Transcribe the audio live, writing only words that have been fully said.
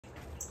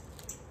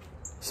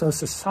So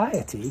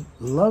society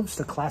loves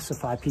to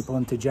classify people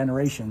into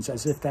generations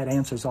as if that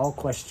answers all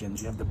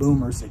questions. You have the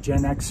boomers, the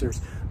Gen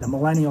Xers, the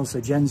millennials,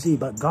 the Gen Z,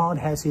 but God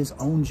has his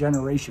own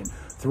generation.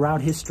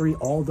 Throughout history,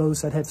 all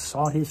those that have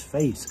sought his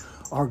face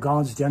are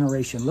God's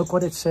generation. Look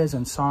what it says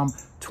in Psalm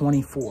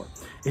 24.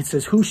 It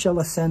says, who shall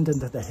ascend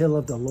into the hill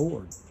of the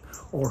Lord?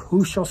 Or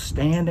who shall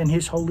stand in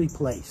his holy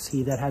place?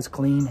 He that has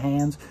clean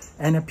hands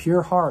and a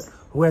pure heart,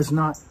 who has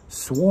not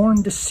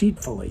sworn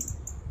deceitfully,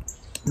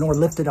 nor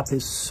lifted up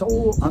his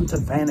soul unto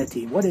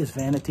vanity. What is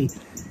vanity?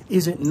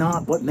 Is it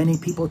not what many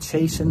people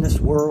chase in this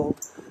world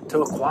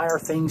to acquire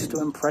things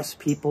to impress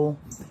people?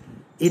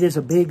 It is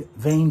a big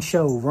vain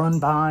show run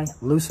by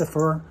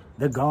Lucifer,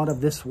 the god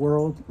of this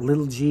world,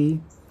 little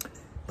g.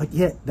 But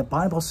yet the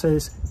Bible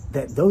says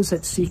that those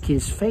that seek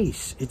his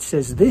face, it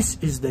says this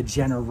is the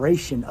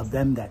generation of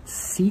them that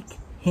seek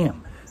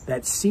him,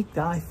 that seek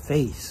thy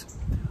face.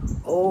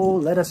 Oh,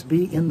 let us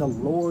be in the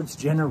Lord's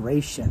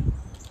generation.